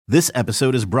This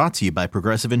episode is brought to you by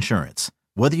Progressive Insurance.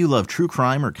 Whether you love true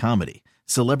crime or comedy,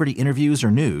 celebrity interviews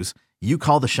or news, you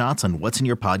call the shots on what's in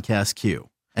your podcast queue.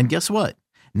 And guess what?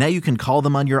 Now you can call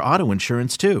them on your auto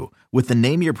insurance too with the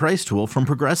Name Your Price tool from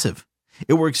Progressive.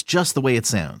 It works just the way it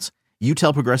sounds. You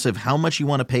tell Progressive how much you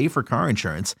want to pay for car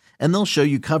insurance, and they'll show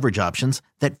you coverage options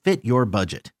that fit your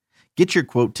budget. Get your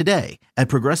quote today at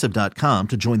Progressive.com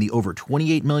to join the over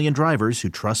 28 million drivers who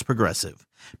trust Progressive.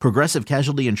 Progressive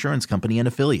Casualty Insurance Company and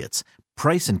Affiliates.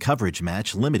 Price and coverage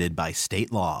match limited by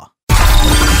state law.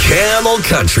 Camel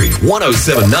Country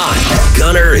 107.9.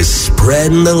 Gunner is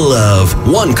spreading the love,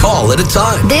 one call at a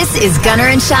time. This is Gunner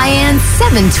and Cheyenne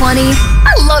 720.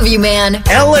 I love you, man.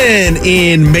 Ellen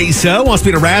in Mesa wants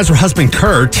me to razz her husband,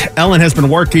 Kurt. Ellen has been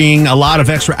working a lot of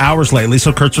extra hours lately,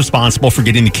 so Kurt's responsible for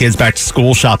getting the kids back to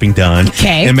school shopping done.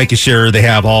 Okay. And making sure they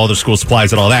have all their school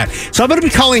supplies and all that. So I'm going to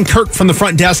be calling Kurt from the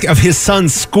front desk of his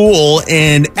son's school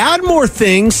and add more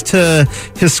things to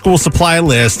his school supply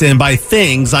list. And by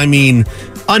things, I mean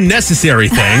unnecessary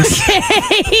things.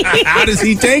 Okay. How does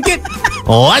he take it?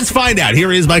 Let's find out.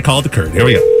 Here is my call to Kurt. Here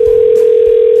we go.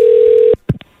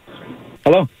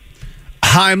 Hello.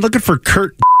 Hi, I'm looking for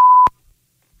Kurt.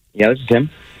 Yeah, this is him.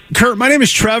 Kurt, my name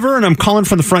is Trevor, and I'm calling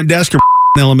from the front desk of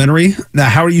Elementary. Now,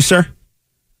 how are you, sir?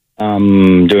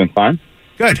 Doing fine.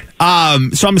 Good.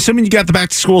 So I'm assuming you got the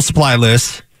back-to-school supply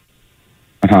list.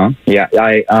 Yeah,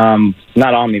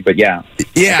 not on me, but yeah.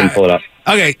 Yeah. I can pull it up.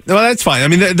 Okay, well, that's fine. I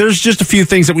mean, there's just a few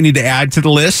things that we need to add to the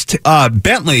list.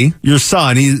 Bentley, your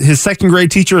son, his second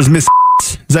grade teacher is Miss.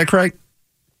 Is that correct?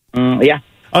 Yeah.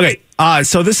 Okay,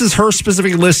 so this is her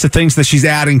specific list of things that she's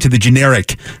adding to the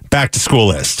generic back-to-school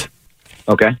list.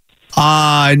 Okay.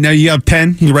 Now you have a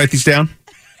pen. You can write these down?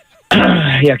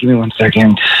 Yeah, give me 1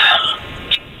 second.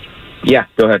 Yeah,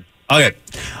 go ahead. Okay.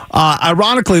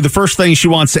 Ironically, the first thing she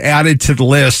wants added to the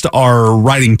list are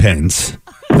writing pens.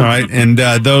 All right, and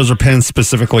those are pens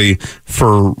specifically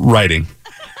for writing.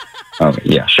 Oh,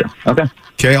 yeah, sure. Okay.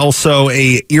 Okay, also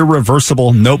a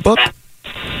irreversible notebook.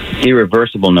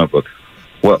 Irreversible notebook.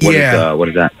 What is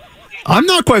that? I'm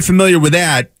not quite familiar with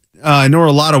that, nor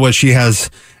a lot of what she has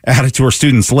added to her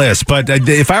students' list. But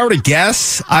if I were to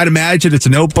guess, I'd imagine it's a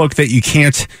notebook that you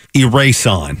can't erase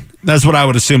on. That's what I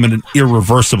would assume an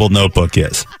irreversible notebook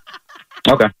is.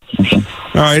 Okay.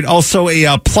 All right, also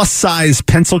a plus-size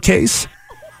pencil case.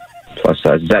 Plus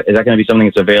size. Is that going to be something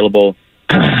that's available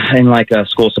in like a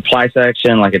school supply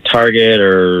section, like a Target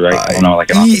or I don't know,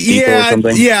 like an Office Depot or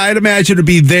something? Yeah, I'd imagine it'd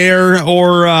be there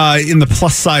or in the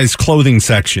plus-size clothing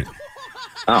section.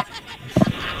 Oh,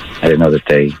 I didn't know that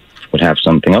they would have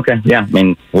something. Okay, yeah, I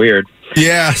mean, weird.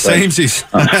 Yeah, samesies.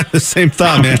 The same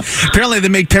thought, man. Apparently, they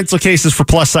make pencil cases for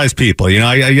plus-size people. You know,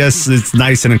 I guess it's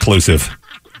nice and inclusive.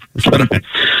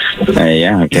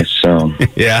 Yeah, I guess so.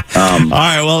 Yeah. All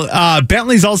right. Well,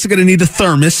 Bentley's also going to need a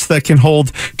thermos that can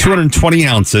hold 220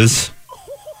 ounces.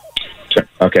 Sure.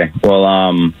 Okay.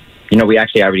 Well, we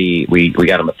actually already we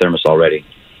got him a thermos already.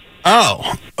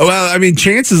 Oh, well, I mean,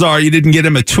 chances are you didn't get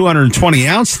him a 220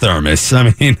 ounce thermos.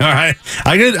 I mean, all right.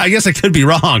 I guess I could be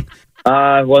wrong.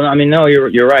 Well, I mean, no,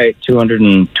 you're right.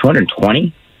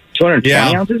 220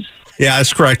 ounces. Yeah,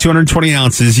 that's correct. 220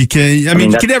 ounces. You can.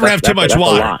 You can never have too much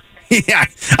water. Yeah,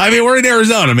 I mean, we're in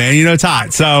Arizona, man. You know, it's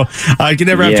hot, so you can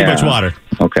never have too much water.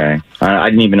 Okay, I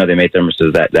didn't even know they made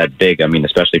thermoses that big. I mean,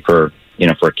 especially for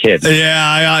a kid.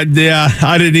 Yeah,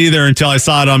 I didn't either until I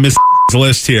saw it on Miss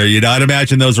list here. You know, I'd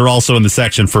imagine those are also in the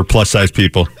section for plus size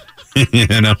people.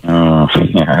 You know. Oh,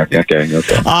 yeah, okay.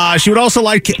 She would also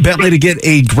like Bentley to get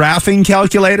a graphing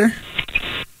calculator.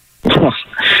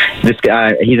 This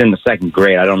guy, he's in the second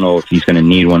grade. I don't know if he's going to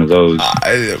need one of those.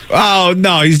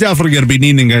 No, he's definitely going to be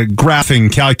needing a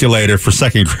graphing calculator for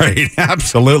second grade.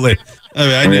 Absolutely.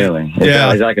 Really?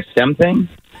 Is that like a STEM thing?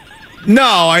 No,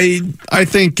 I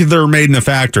think they're made in a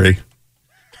factory.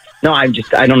 No, I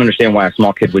don't understand why a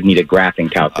small kid would need a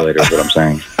graphing calculator is what I'm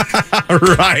saying.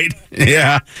 Right.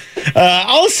 Yeah.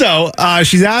 Also,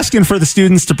 she's asking for the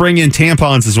students to bring in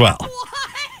tampons as well.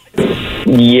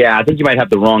 Yeah, I think you might have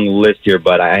the wrong list here,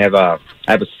 but I have a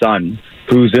son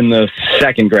who's in the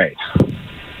second grade.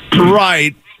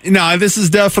 Right. No, this is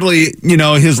definitely,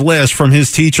 his list from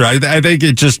his teacher. I think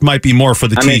it just might be more for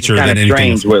the teacher than anything. It's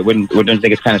kind of strange. Wouldn't you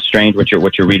think it's kind of strange what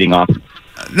you're reading off?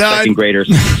 Second grader's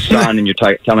son, and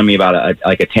you're telling me about a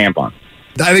tampon.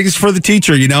 I think it's for the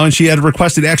teacher, and she had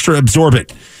requested extra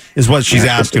absorbent is what she's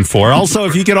asking for. Also,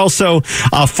 if you could also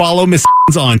follow Miss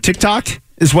on TikTok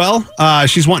as well.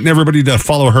 She's wanting everybody to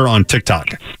follow her on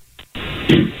TikTok.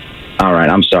 All right,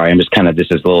 I'm sorry. I'm just kind of, this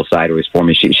is a little sideways for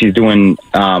me. She's doing,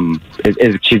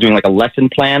 she's doing like a lesson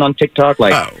plan on TikTok?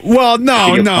 Like,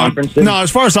 no.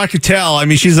 As far as I could tell, I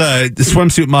mean, she's a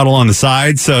swimsuit model on the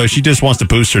side, so she just wants to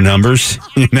boost her numbers.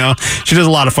 You know, she does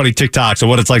a lot of funny TikToks of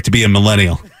what it's like to be a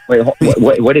millennial. Wait,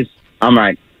 what is? I'm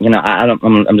right. You know,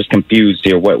 I'm just confused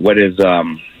here. What is?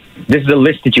 This is a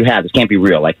list that you have. This can't be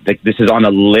real. Like this is on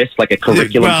a list, like a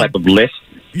curriculum type of list.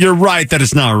 You're right that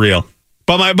it's not real.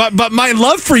 But my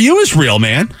love for you is real,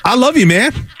 man. I love you,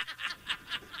 man.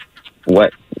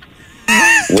 What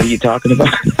are you talking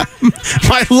about?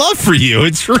 My love for you,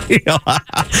 it's real.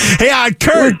 Hey,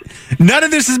 Kurt, none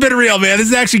of this has been real, man. This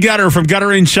is actually Gunner from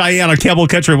Gunner in Cheyenne on Campbell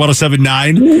Country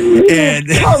 107.9. And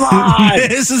come on.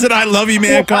 This is an I love you,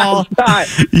 man call.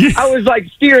 I was like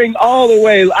steering all the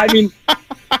way. I mean,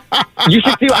 you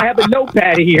should see I have a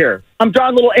notepad here. I'm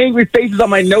drawing little angry faces on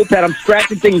my notepad. I'm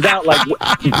scratching things out like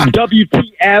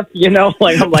WTF, you know?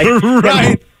 Like I'm like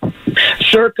right.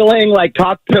 Circling like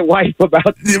cockpit wife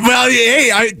about. Well,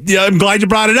 hey, I'm glad you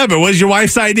brought it up. It was your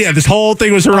wife's idea. This whole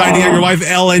thing was her idea. Your wife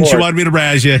Ellen, she wanted me to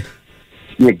razz you.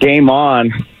 Your game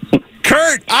on.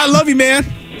 Kurt, I love you, man.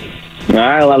 All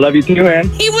right, well, I love you too, man.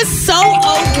 He was so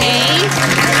okay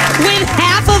with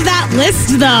half of that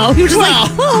list, though. He was just like,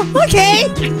 oh, okay.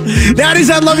 That is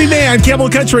I Love You Man, Campbell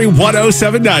Country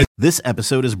 107.9. This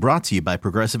episode is brought to you by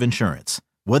Progressive Insurance.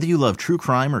 Whether you love true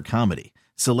crime or comedy,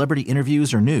 celebrity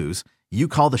interviews or news, you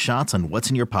call the shots on what's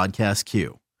in your podcast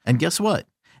queue. And guess what?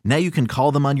 Now you can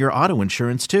call them on your auto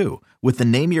insurance too with the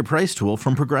Name Your Price tool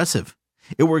from Progressive.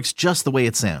 It works just the way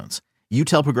it sounds. You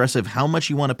tell Progressive how much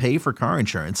you want to pay for car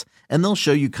insurance, and they'll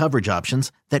show you coverage options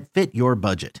that fit your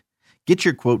budget. Get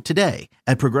your quote today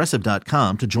at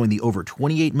Progressive.com to join the over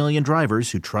 28 million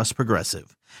drivers who trust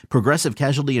Progressive. Progressive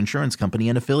Casualty Insurance Company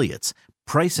and Affiliates.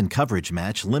 Price and coverage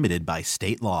match limited by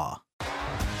state law.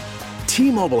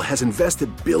 T-Mobile has invested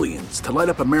billions to light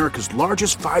up America's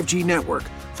largest 5G network,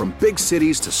 from big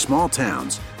cities to small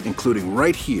towns, including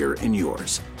right here in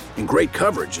yours. And great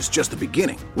coverage is just the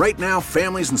beginning. Right now,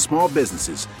 families and small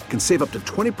businesses can save up to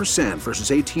 20%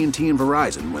 versus AT&T and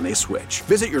Verizon when they switch.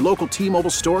 Visit your local T-Mobile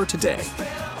store today.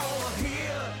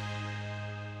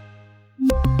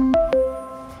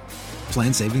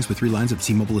 Plan savings with 3 lines of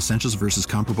T-Mobile Essentials versus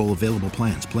comparable available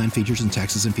plans. Plan features and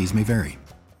taxes and fees may vary.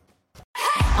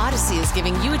 Odyssey is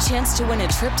giving you a chance to win a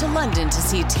trip to London to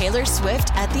see Taylor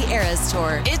Swift at the Eras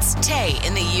Tour. It's Tay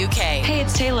in the UK. Hey,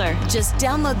 it's Taylor. Just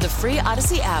download the free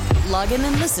Odyssey app, log in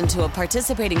and listen to a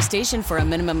participating station for a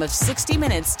minimum of 60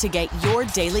 minutes to get your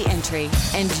daily entry.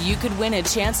 And you could win a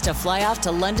chance to fly off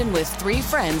to London with 3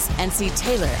 friends and see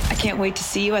Taylor. I can't wait to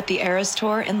see you at the Eras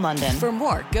Tour in London. For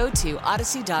more, go to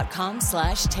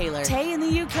odyssey.com/Taylor. Tay in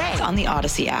the UK. It's on the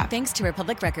Odyssey app. Thanks to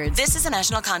Republic Records. This is a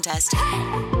national contest.